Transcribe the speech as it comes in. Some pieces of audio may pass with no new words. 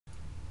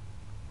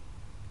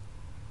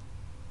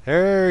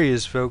There he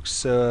is, folks.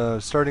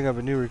 Starting up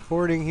a new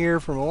recording here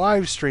from a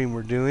live stream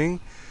we're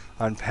doing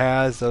on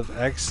Paths of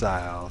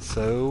Exile.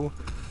 So,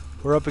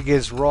 we're up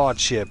against Raw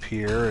Chip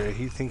here.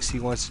 He thinks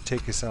he wants to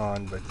take us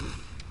on, but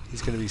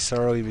he's going to be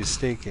sorely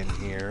mistaken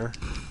here.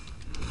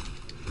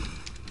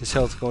 His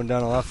health's going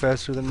down a lot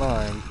faster than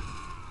mine.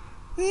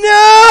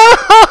 No!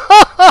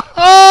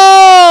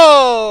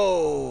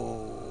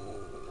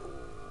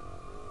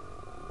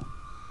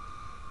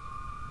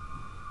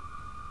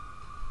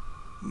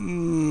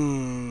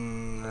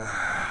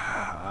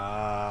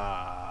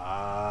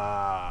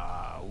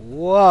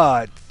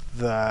 What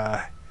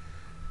the?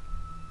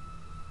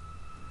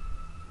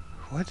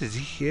 What did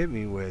he hit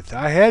me with?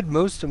 I had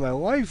most of my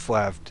life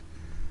left.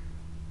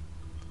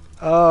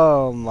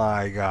 Oh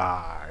my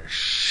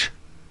gosh.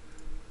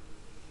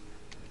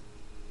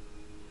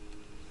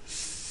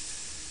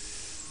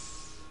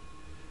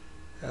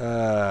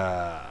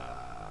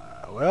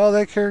 Well,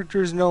 that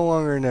character is no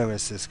longer a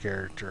Nemesis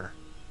character.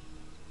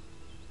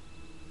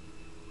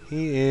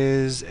 He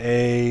is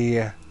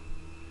a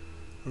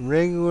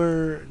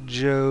regular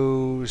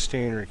Joe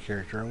standard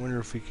character. I wonder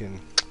if we can...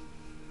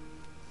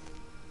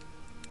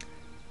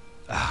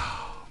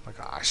 Oh my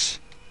gosh.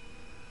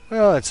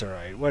 Well, that's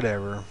alright.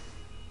 Whatever.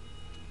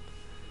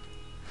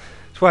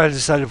 That's why I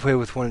decided to play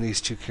with one of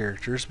these two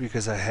characters,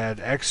 because I had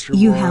extra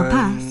You ones. help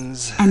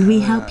us, and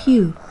we help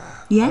you.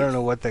 Yes? I don't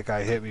know what that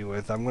guy hit me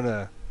with. I'm going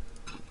to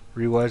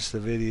rewatch the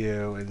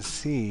video and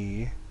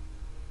see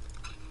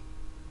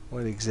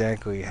what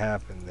exactly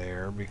happened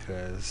there,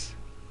 because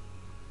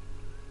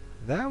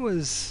that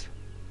was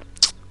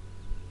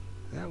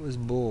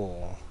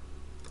bull.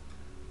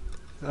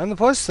 On the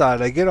plus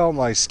side, I get all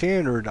my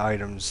standard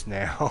items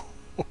now.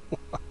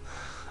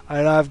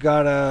 And I've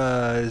got,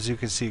 as you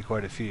can see,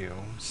 quite a few.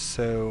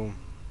 So,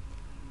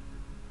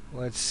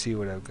 let's see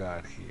what I've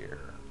got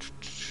here.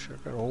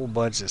 I've got a whole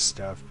bunch of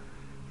stuff.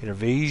 An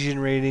evasion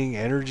rating,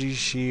 energy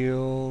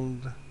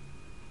shield.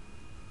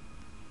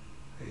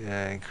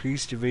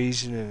 Increased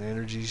evasion and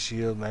energy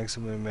shield,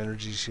 maximum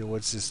energy shield.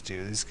 What's this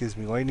do? This gives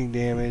me lightning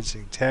damage,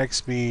 attack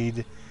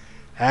speed,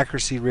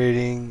 accuracy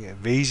rating,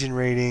 evasion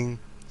rating,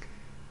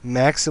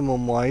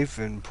 maximum life,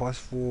 and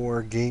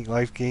 +4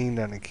 life gained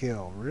on a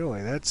kill.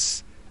 Really,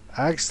 that's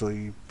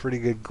actually pretty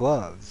good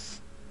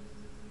gloves.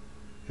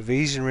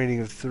 Evasion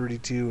rating of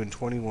 32 and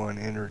 21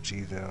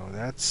 energy, though.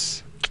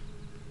 That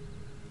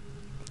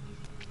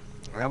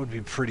would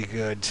be pretty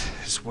good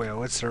as well.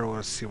 Let's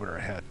see what our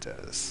hat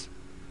does.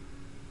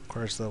 Of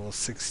course, level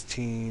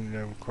 16,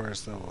 of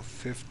course, level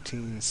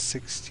 15,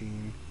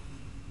 16.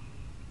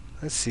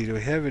 Let's see, do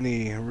we have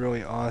any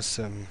really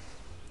awesome...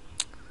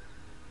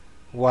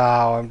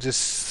 Wow, I'm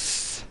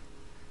just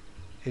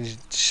in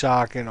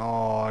shock and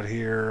awe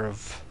here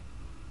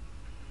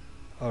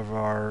of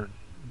our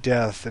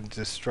death and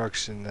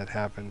destruction that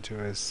happened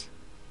to us.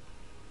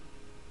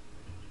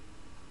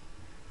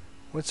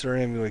 What's our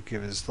amulet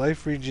give us?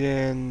 Life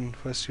regen,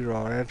 +2 to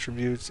all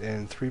attributes,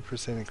 and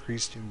 3%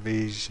 increased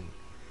evasion.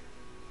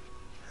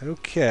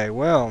 Okay,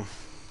 well,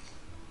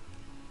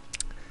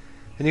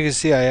 and you can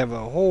see I have a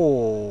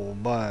whole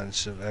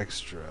bunch of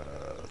extra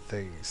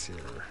things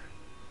here.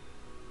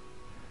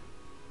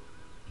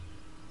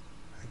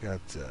 I got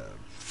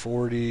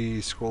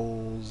 40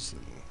 scrolls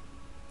and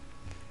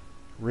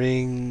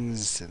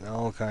rings and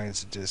all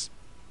kinds of just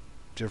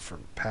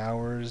different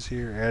powers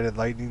here. Added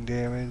lightning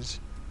damage,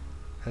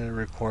 and it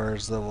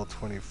requires level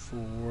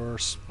 24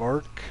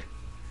 spark.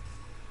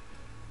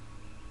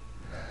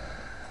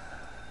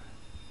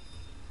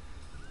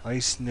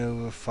 Ice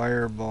Nova,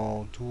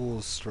 Fireball,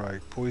 Dual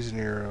Strike, Poison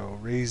Arrow,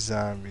 Raise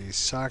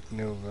Zombies, Shock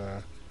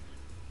Nova,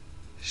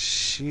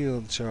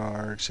 Shield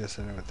Charge, yes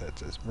I know what that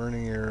does,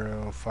 Burning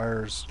Arrow,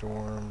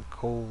 Firestorm,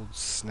 Cold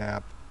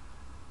Snap.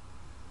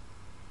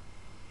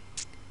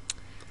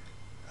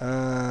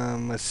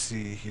 Let's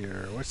see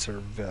here, what's our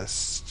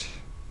vest?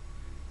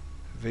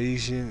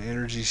 Evasion,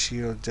 Energy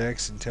Shield,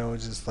 Dex,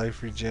 Intelligence,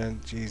 Life Regen,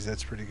 geez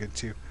that's pretty good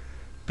too.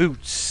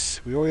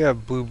 Boots, we only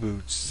have blue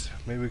boots,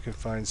 maybe we can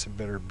find some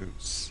better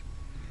boots.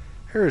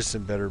 Here are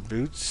some better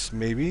boots,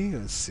 maybe.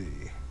 Let's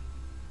see.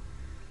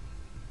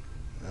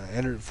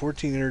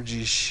 14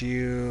 energy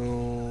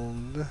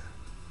shield,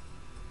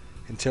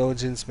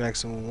 intelligence,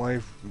 maximum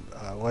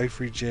life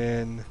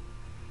regen,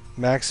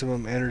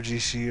 maximum energy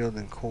shield,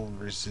 and cold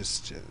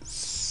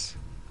resistance.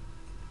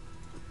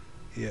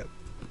 Yep,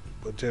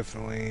 we'll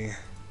definitely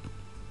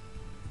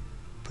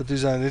put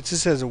these on. It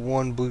just has a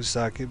 1 blue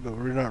socket, but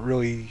we're not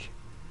really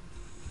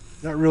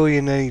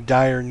in any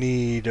dire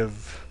need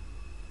of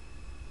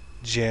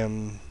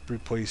gem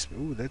replacement.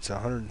 Ooh, that's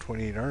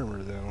 128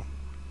 armor though.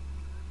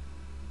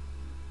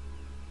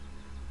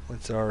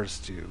 What's ours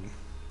do?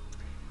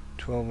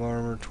 12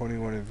 armor,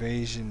 21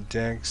 evasion,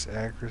 dex,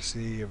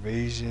 accuracy,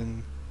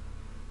 evasion,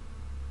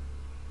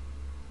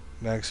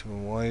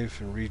 maximum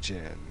life, and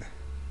regen.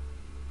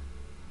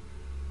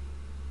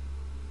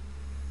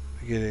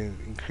 We get an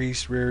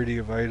increased rarity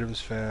of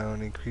items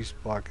found, increased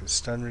block and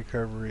stun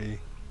recovery.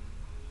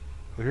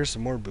 Well, here's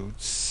some more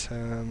boots.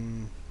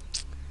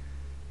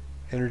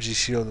 Energy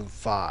shield of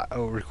 5.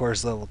 Oh, it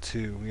requires level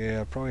 2.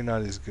 Yeah, probably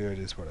not as good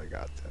as what I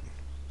got then.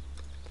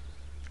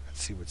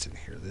 Let's see what's in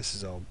here. This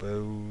is all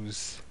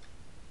bows.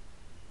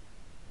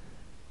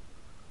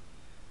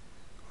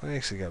 I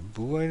actually got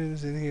boo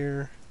items in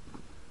here.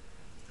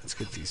 Let's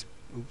get these.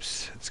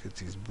 Oops. Let's get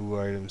these boo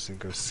items and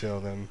go sell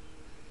them.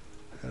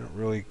 I don't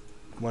really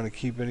want to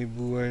keep any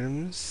boo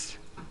items.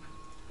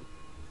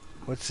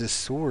 What's this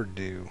sword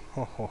do?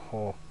 Ho ho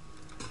ho.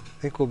 I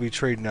think we'll be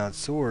trading out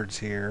swords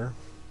here.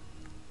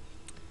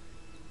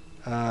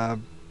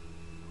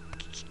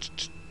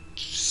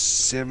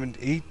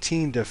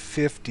 18 to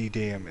 50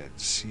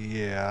 damage.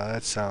 Yeah,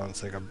 that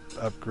sounds like an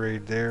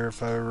upgrade there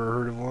if I ever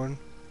heard of one.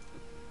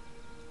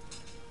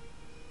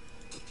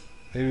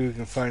 Maybe we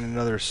can find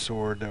another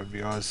sword. That would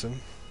be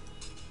awesome.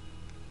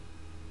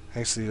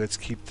 Actually, let's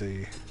keep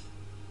the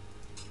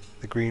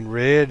green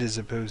red as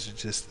opposed to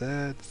just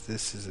that.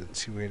 This is a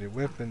two-handed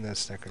weapon.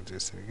 That's not going to do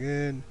us any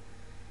good.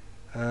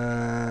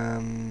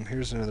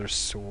 Here's another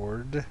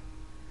sword.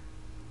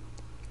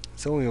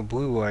 It's only a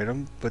blue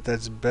item, but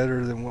that's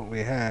better than what we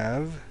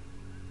have.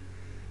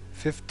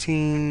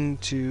 15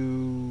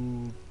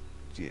 to...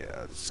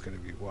 yeah, it's going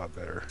to be a lot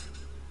better.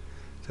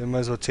 So I might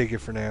as well take it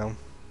for now.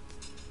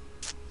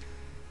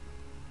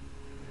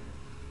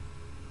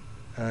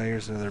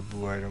 Here's another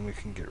blue item. We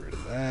can get rid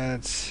of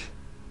that.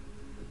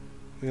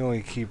 We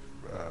only keep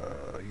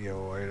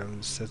yellow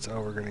items. That's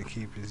all we're going to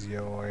keep is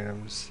yellow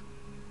items.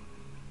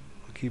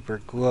 We'll keep our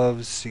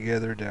gloves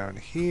together down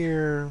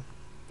here.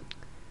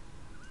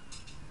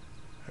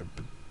 Our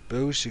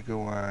bow should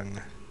go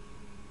on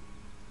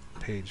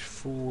page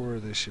 4.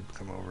 This should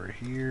come over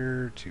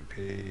here to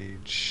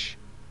page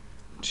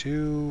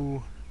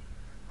 2.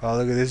 Wow,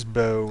 look at this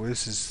bow.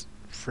 This is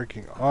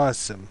freaking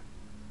awesome.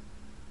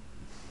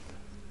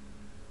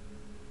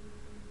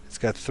 It's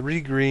got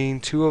 3 green,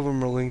 2 of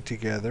them are linked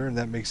together, and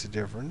that makes a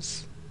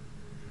difference.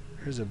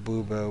 Here's a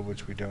blue bow,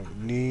 which we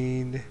don't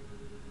need.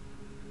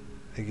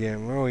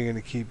 Again, we're only going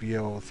to keep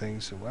yellow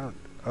things, so I don't...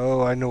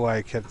 oh, I know why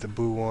I kept the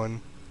blue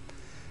one.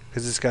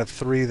 Because it's got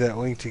 3 that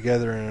link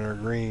together and are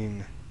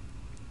green.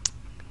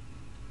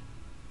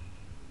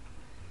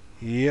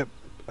 Yep.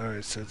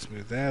 Alright, so let's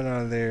move that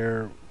on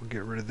there. We'll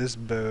get rid of this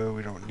bow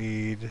we don't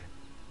need.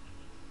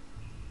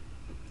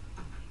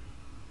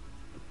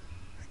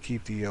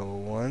 Keep the yellow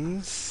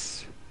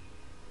ones.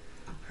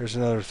 There's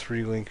another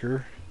 3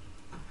 linker.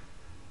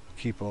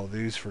 Keep all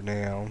these for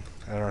now.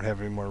 I don't have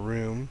any more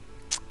room.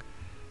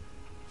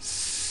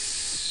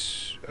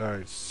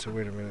 Alright, so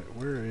wait a minute.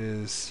 Where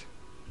is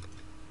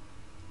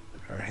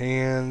our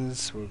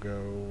hands? We'll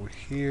go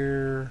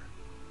here.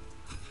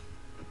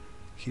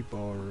 Keep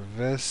all our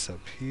vests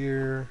up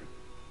here.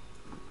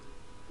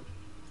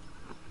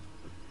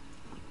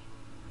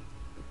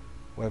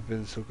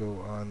 Weapons will go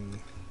on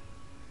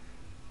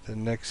the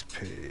next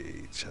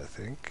page, I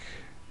think.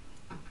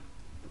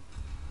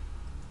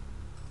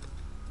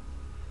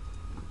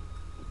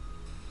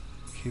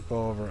 Keep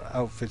all of our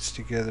outfits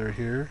together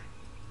here.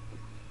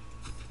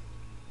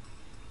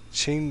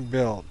 Chain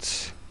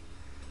belt.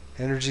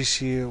 Energy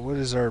shield. What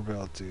does our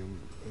belt do?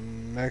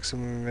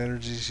 Maximum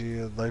energy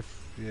shield. Life.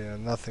 Yeah,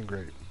 nothing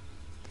great.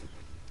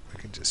 We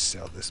can just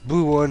sell this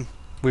blue one.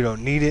 We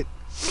don't need it.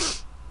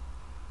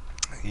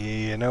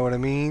 You know what I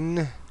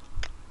mean?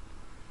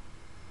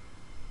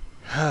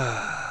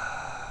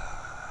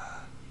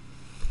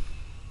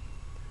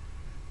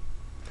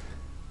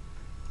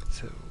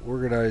 So,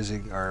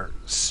 organizing our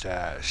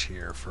stash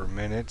here for a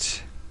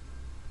minute.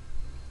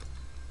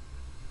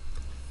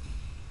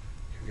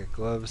 We got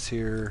gloves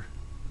here.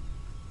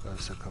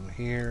 Gloves will come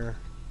here.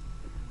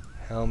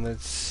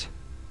 Helmets.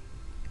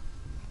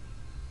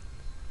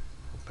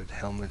 We'll put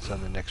helmets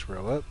on the next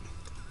row up.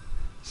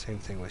 Same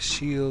thing with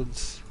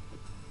shields.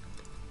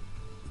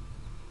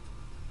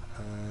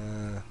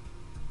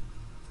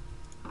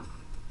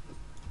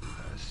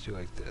 Let's do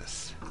like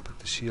this. Put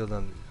the shield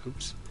on.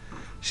 Oops.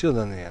 Shield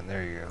on the end.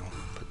 There you go.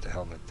 Put the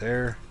helmet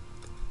there.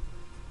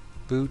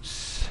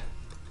 Boots.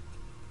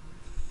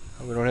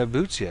 Oh, we don't have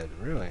boots yet.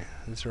 Really?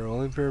 Is our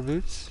only pair of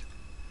boots?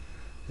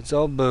 It's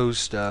all bow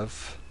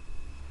stuff.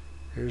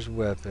 Here's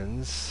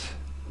weapons.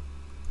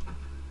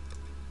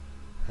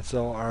 That's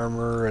all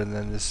armor, and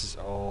then this is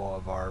all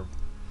of our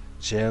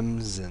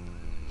gems and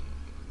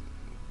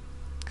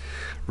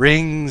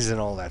rings and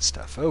all that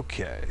stuff.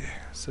 Okay,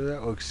 so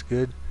that looks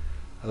good.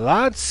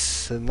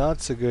 Lots and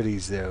lots of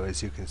goodies though,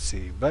 as you can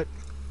see, but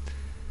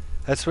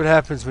that's what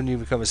happens when you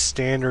become a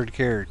standard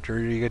character.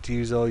 You get to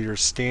use all your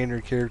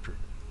standard character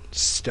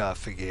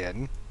stuff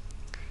again.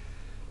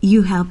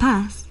 You help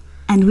us,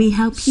 and we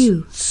help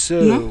you.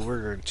 So yes?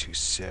 we're going to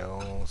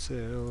sell.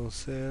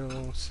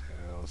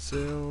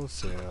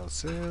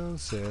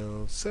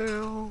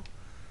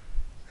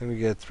 And we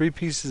get 3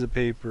 pieces of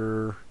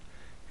paper,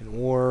 an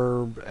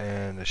orb,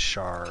 and a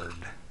shard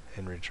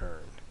in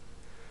return.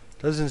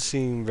 Doesn't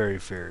seem very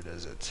fair,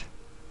 does it?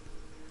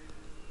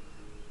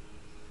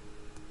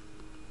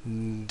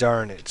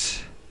 Darn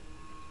it.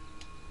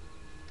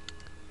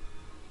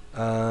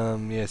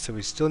 Yeah, so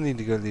we still need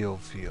to go to the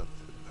old field.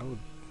 Oh,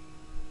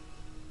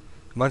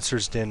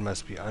 Monster's Den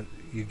must be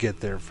you get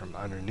there from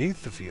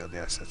underneath the field.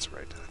 Yes, that's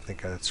right. I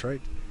think that's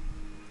right.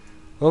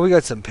 Well, we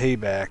got some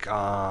payback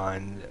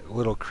on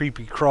little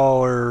creepy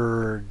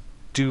crawler,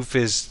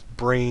 doofus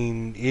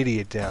brain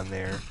idiot down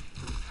there.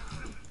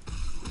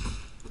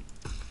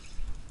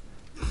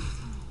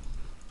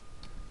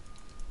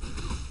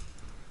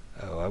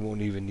 Oh, I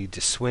won't even need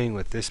to swing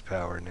with this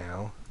power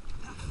now.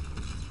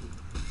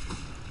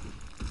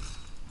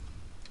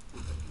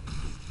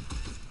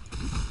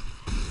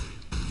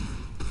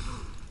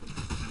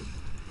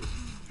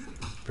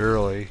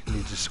 Barely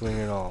need to swing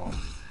at all.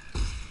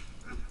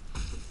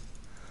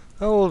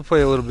 Oh, we'll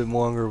play a little bit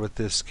longer with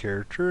this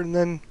character, and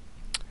then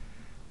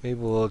maybe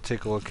we'll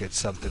take a look at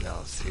something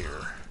else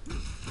here.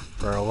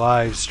 For our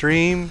live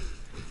stream,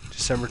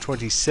 December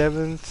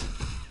 27th.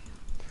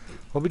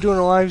 We'll be doing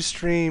a live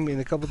stream in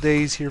a couple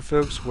days here,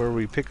 folks, where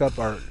we pick up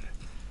our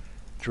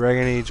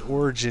Dragon Age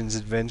Origins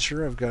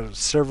adventure. I've got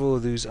several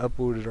of these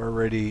uploaded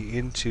already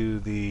into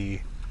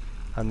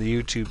on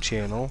the YouTube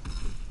channel.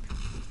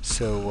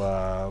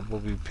 So we'll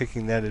be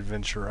picking that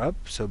adventure up.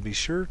 So be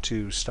sure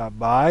to stop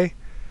by,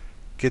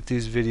 get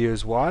these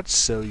videos watched,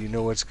 so you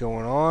know what's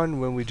going on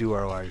when we do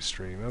our live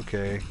stream.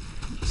 Okay,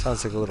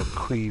 sounds like a little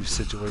cleave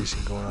situation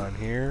going on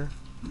here.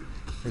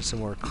 There's some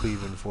more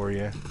cleaving for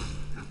you.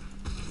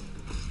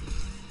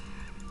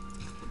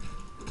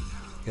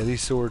 Yeah,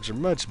 these swords are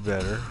much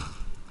better.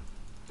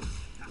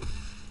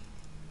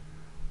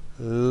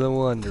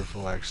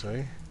 Wonderful,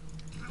 actually.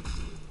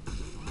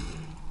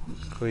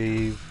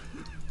 Cleave.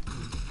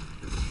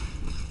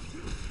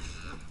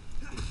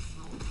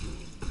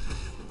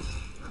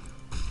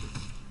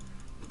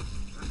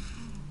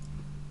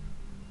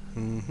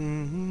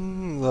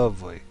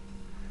 Lovely.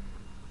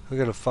 We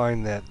gotta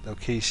find that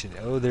location.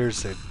 Oh,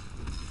 there's a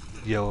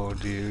yellow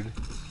dude.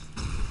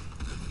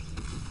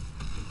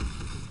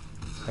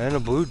 And a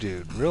blue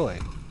dude, really?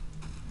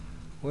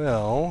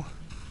 Well,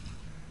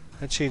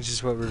 that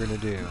changes what we're gonna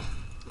do.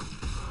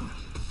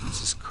 Let's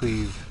just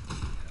cleave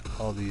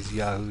all these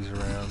yahoos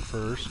around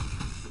first.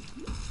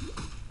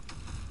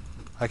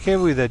 I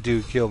can't believe that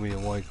dude killed me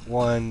in like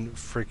one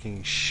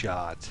freaking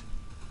shot.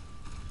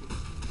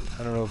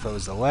 I don't know if it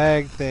was a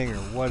lag thing or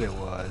what it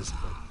was,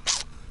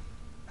 but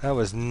that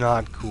was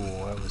not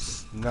cool. That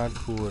was not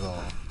cool at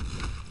all.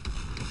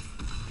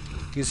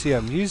 You can see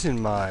I'm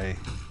using my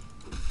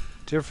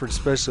different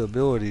special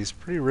abilities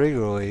pretty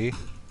regularly,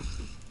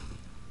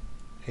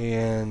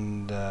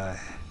 and oh,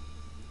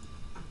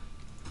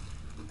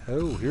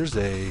 here's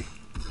a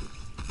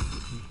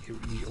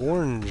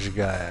orange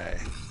guy.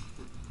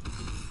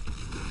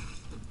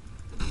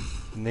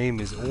 The name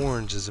is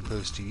orange as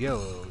opposed to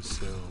yellow,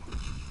 so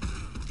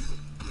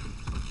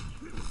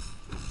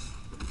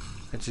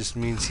that just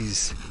means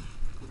he's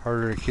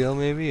harder to kill,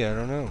 maybe? I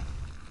don't know.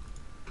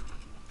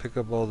 Pick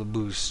up all the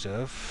blue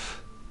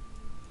stuff.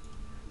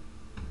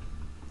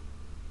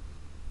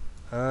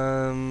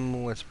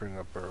 Let's bring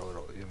up our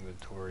little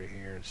inventory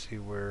here and see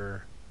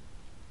where...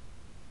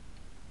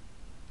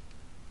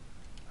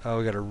 Oh,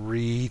 we gotta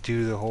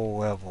redo the whole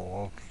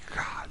level. Oh,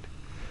 God.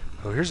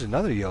 Oh, here's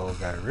another yellow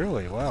guy.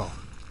 Really? Wow.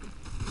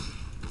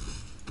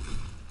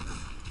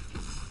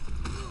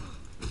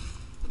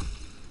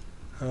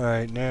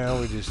 Alright, now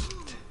we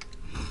just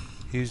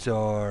use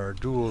our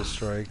dual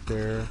strike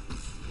there.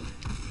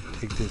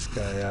 Take this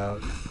guy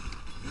out.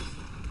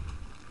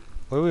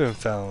 Well, we haven't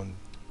found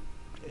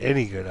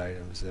any good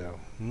items, though.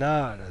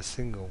 Not a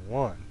single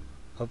one.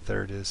 Oh,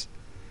 there it is.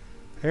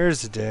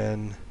 There's the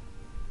den.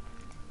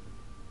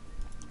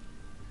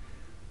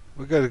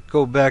 We gotta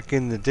go back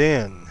in the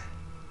den.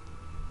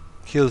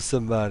 Kill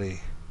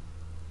somebody.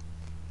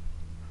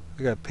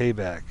 We got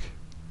payback.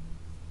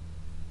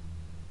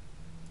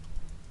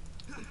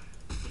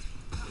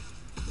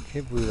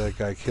 Can't believe that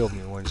guy killed me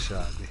in one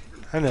shot.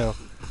 I know.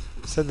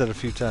 I've said that a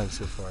few times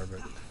so far,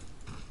 but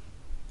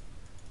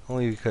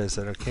only because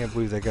I can't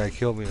believe that guy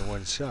killed me in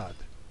one shot.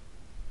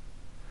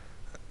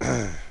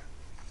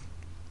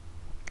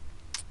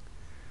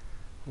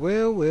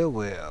 Well, well,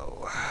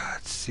 well.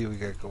 Let's see what we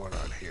got going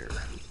on here.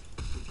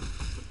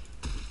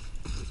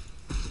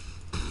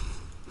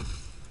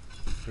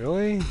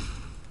 Really?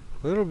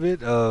 A little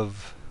bit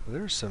of...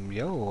 There's some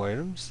yellow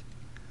items.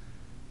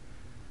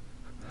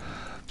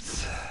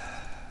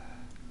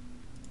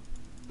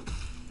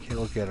 Can't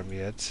look at them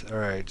yet.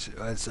 Alright,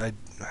 let's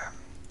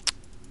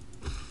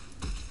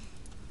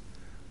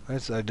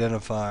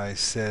identify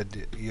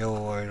said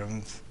yellow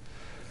items.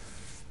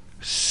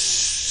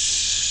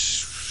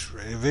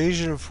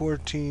 Evasion of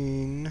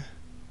 14.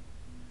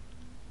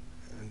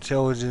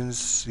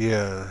 Intelligence.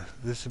 Yeah,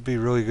 this would be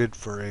really good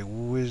for a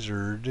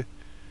wizard.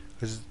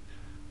 Because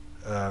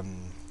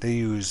they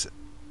use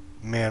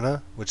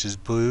mana, which is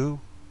blue.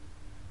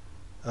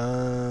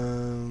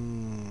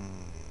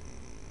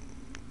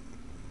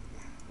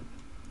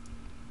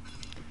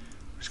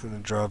 Just going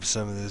to drop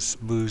some of this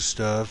blue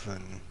stuff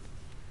and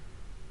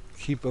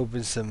keep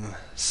open some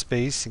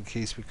space in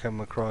case we come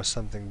across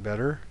something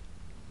better.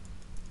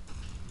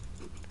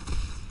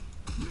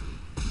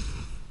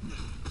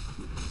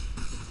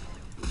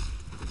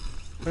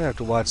 I'm gonna have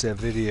to watch that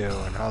video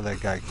on how that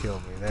guy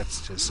killed me.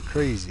 That's just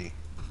crazy.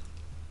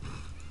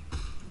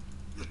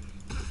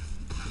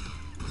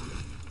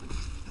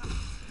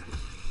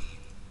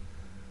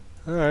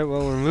 Alright,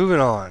 well, we're moving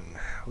on.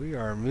 We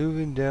are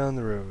moving down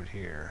the road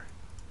here.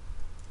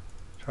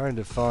 Trying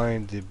to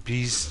find the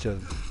beast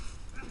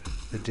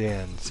of the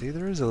den. See,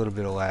 there is a little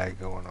bit of lag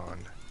going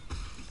on.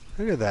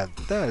 Look at that.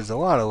 That is a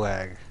lot of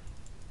lag.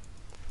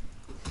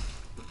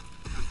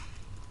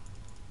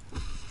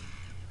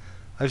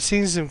 I've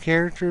seen some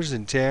characters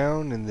in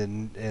town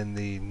in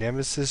the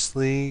Nemesis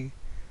League.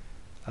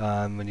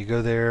 When you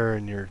go there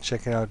and you're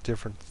checking out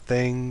different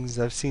things,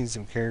 I've seen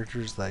some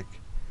characters like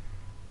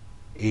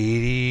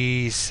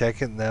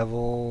 82nd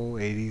level,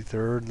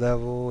 83rd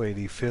level,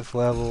 85th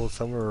level,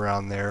 somewhere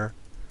around there.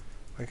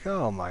 Like,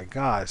 oh my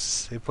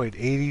gosh, they played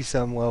 80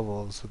 some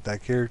levels with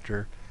that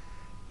character,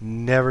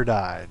 never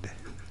died.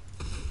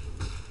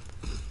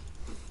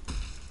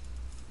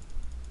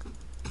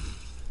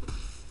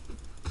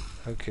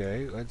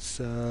 Okay, let's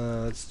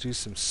do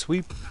some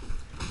sweep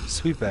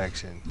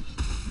action.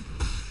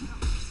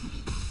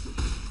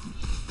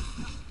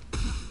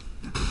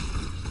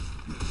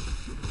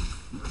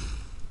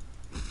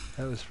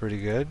 That was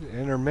pretty good,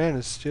 and our mana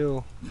is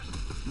still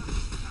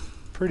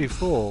pretty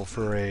full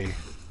for a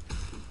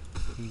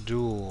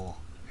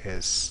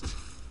duelist.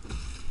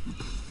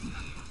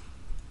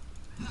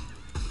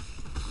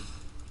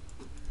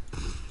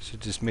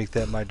 Should just make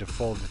that my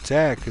default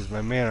attack, because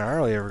my mana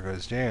hardly ever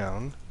goes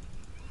down.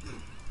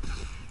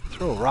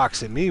 Throw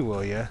rocks at me,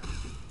 will ya?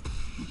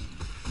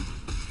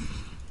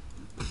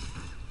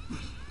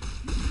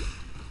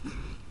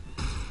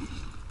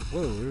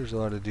 Whoa, there's a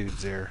lot of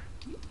dudes there.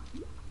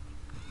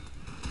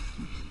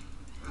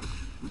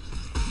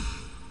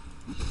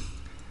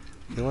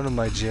 Okay, one of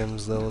my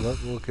gems leveled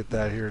up. We'll look at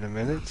that here in a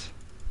minute.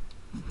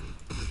 I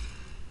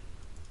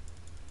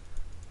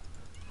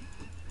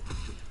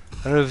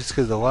don't know if it's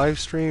because of the live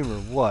stream or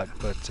what,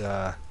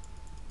 but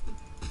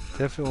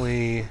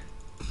definitely.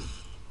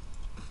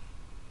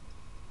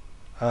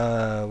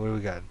 What do we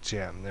got?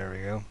 Gem. There we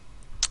go.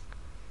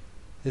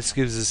 This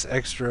gives us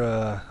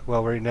extra.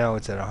 Well, right now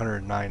it's at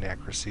 109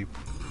 accuracy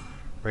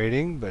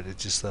rating, but it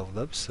just leveled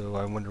up, so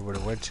I wonder what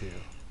it went to.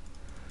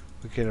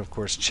 We can, of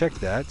course, check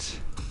that.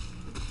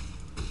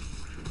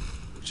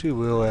 Which we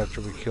will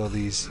after we kill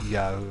these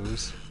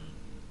yahoos.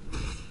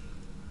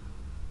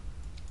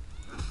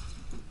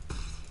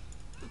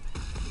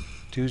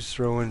 Dude's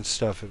throwing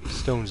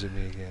stones at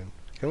me again.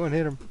 Come on,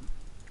 hit him.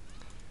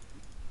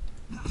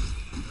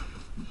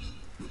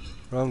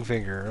 Wrong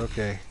finger.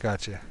 Okay,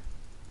 gotcha.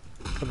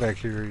 Come back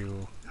here,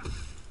 you.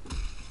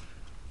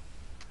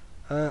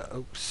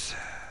 Oops.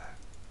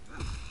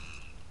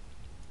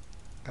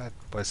 God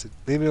bless it.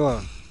 Leave me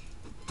alone.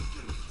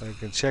 I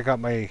can check out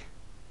my.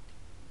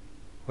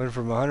 Went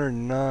from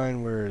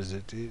 109. Where is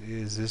it?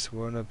 Is this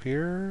one up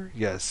here?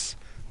 Yes.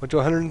 Went to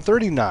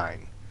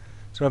 139.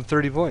 So I'm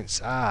 30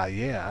 points. Ah,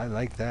 yeah, I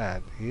like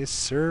that. Yes,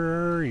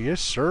 sir.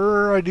 Yes,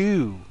 sir, I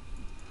do.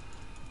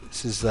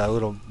 This is a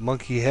little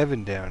monkey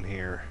heaven down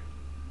here.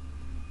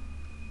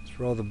 It's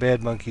where all the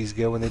bad monkeys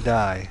go when they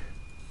die.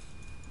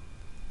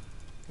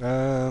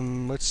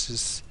 Let's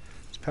just...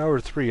 It's power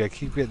 3. I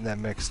keep getting that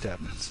mixed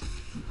up.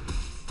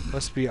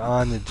 Must be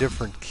on a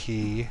different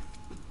key.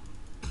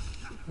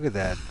 Look at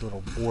that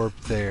little warp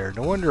there.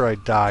 No wonder I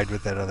died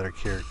with that other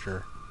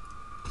character.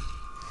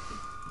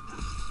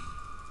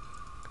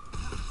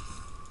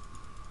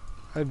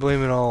 I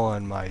blame it all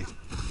on my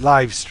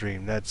live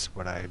stream. That's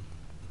what I...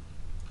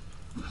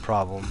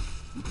 problem.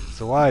 It's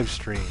the live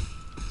stream.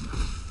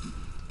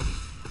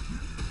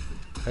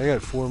 I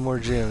got 4 more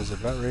gems.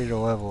 About ready to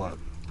level up.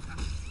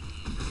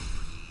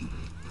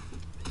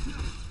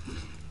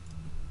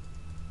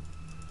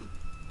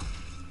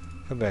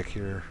 Come back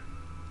here,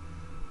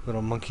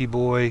 little monkey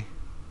boy.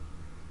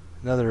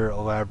 Another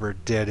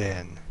elaborate dead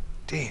end.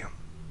 Damn.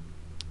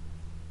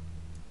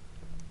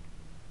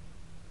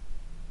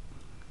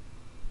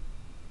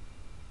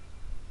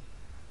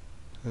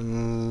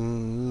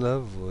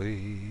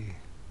 Lovely.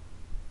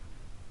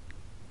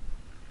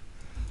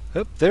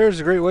 Yep, there's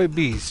a great white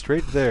beast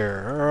right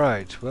there.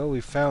 Alright, well,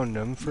 we found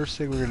him. First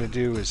thing we're going to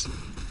do is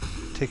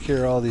take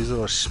care of all these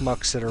little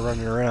schmucks that are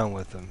running around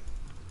with them.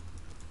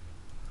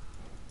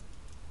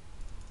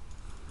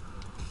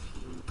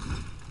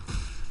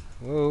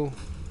 Whoa.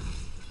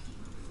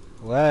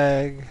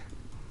 Lag.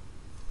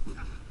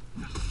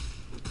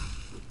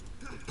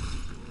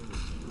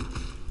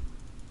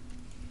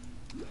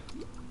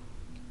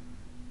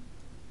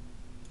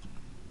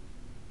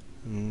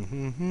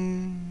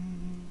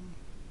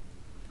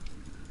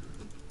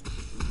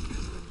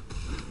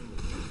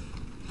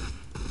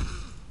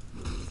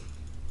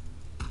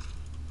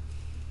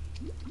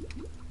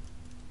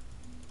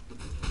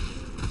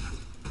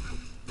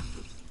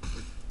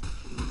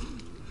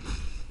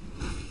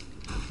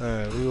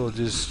 Alright, we will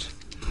just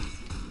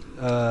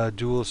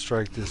dual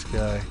strike this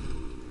guy.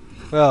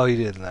 Well, he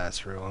didn't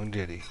last for long,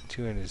 did he?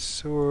 Two-handed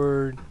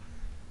sword.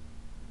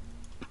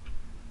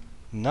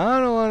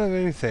 Not a lot of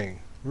anything,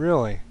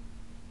 really.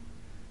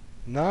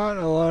 Not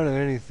a lot of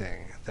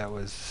anything. That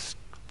was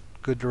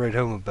good to write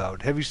home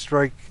about. Heavy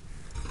strike,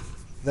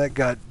 that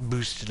got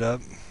boosted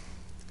up.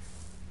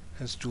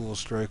 That's dual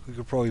strike. We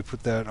could probably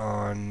put that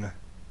on.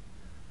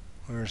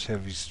 Where's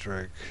heavy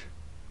strike?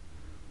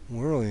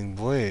 Whirling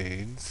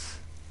blades.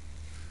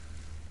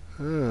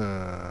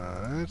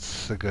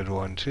 That's a good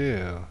one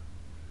too.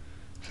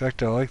 In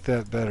fact, I like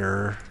that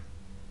better.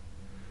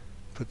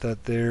 Put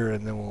that there,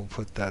 and then we'll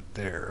put that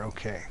there.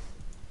 Okay.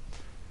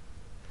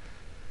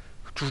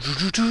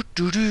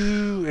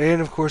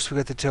 And of course, we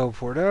got to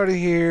teleport out of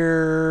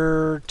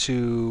here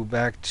to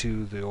back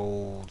to the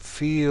old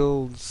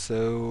field.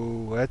 So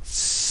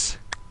let's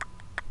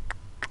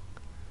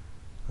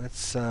go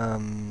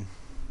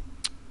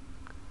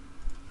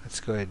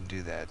ahead and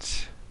do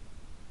that.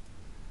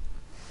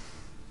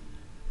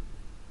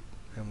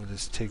 And we'll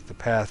just take the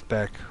path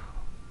back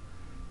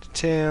to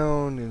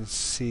town and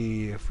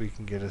see if we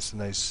can get us a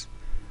nice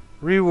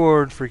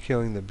reward for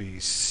killing the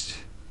beast.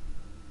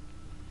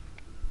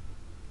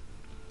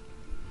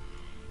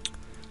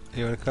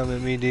 You wanna come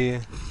at me, do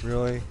you?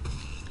 Really?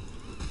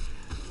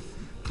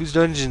 These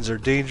dungeons are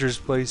dangerous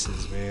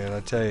places, man. I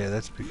tell you,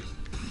 that's because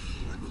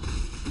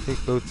I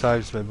think both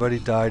times my buddy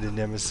died in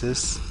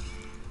Nemesis.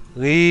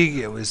 League,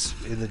 it was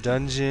in the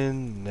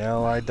dungeon.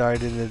 Now I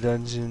died in the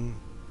dungeon.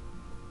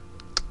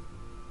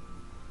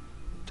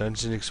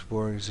 Dungeon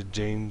exploring is a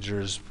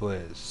dangerous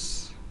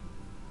place.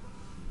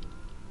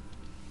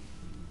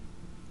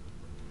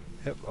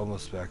 Yep,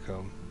 almost back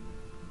home.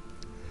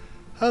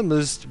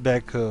 Almost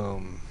back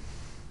home.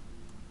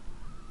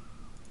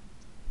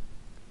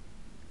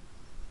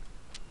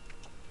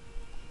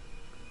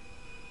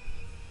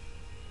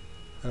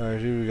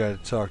 Alright, who we gotta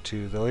talk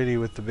to? The lady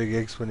with the big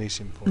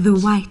explanation points. The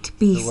white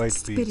beast. The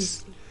white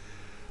beast.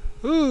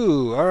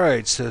 Ooh,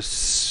 alright, so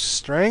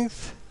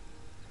strength,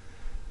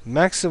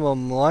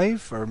 maximum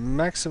life, or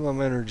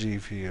maximum energy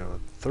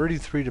field.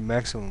 33 to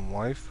maximum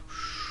life.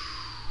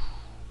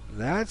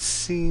 That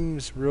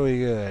seems really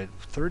good.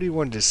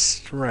 31 to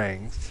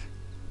strength.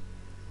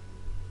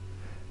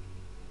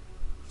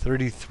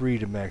 33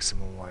 to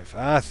maximum life.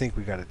 I think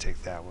we gotta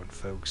take that one,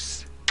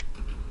 folks.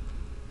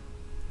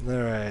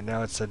 Alright,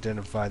 now let's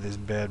identify this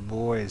bad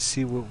boy and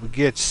see what we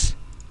get.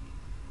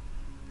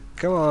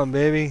 Come on,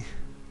 baby.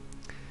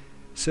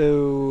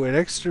 So, an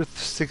extra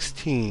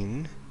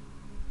 16.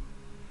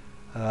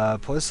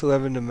 Plus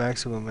 11 to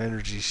maximum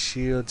energy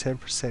shield,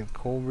 10%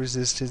 cold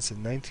resistance,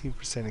 and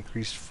 19%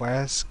 increased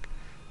flask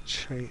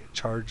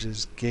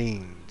charges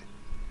gained.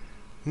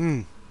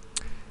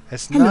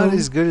 That's not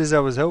as good as I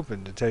was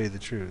hoping, to tell you the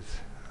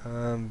truth.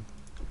 And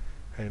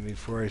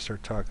before I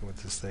start talking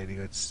with this lady,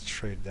 let's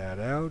trade that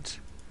out.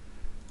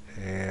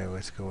 And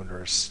let's go into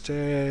our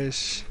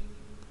stash.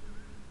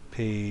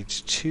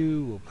 Page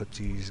 2, we'll put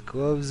these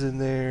gloves in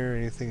there.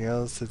 Anything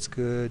else that's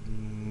good?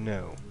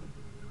 No.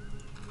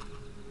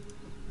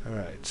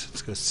 Alright, so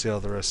let's go sell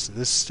the rest of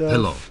this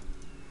stuff.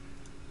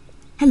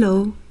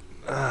 Hello.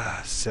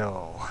 Hello.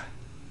 Sell.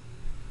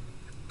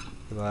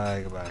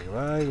 Goodbye, goodbye,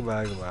 goodbye,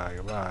 goodbye, goodbye,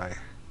 goodbye.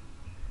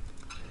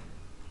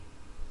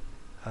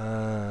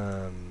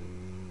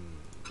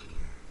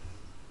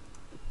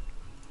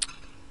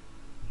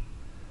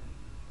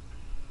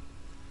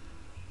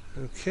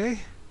 Okay.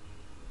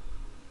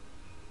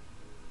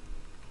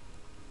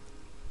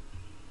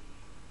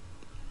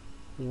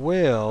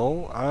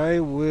 Well, I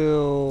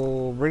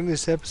will bring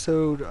this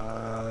episode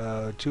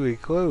to a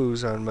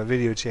close on my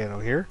video channel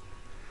here.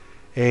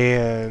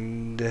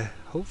 And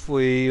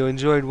hopefully you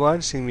enjoyed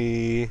watching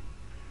me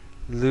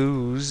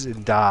lose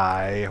and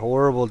die.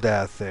 Horrible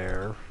death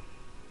there.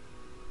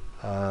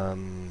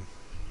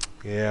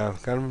 Yeah,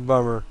 kind of a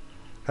bummer.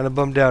 Kind of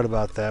bummed out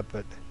about that,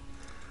 but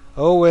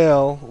oh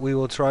well, we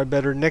will try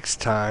better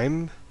next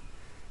time.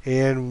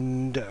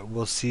 And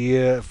we'll see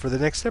you for the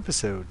next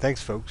episode.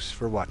 Thanks, folks,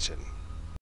 for watching.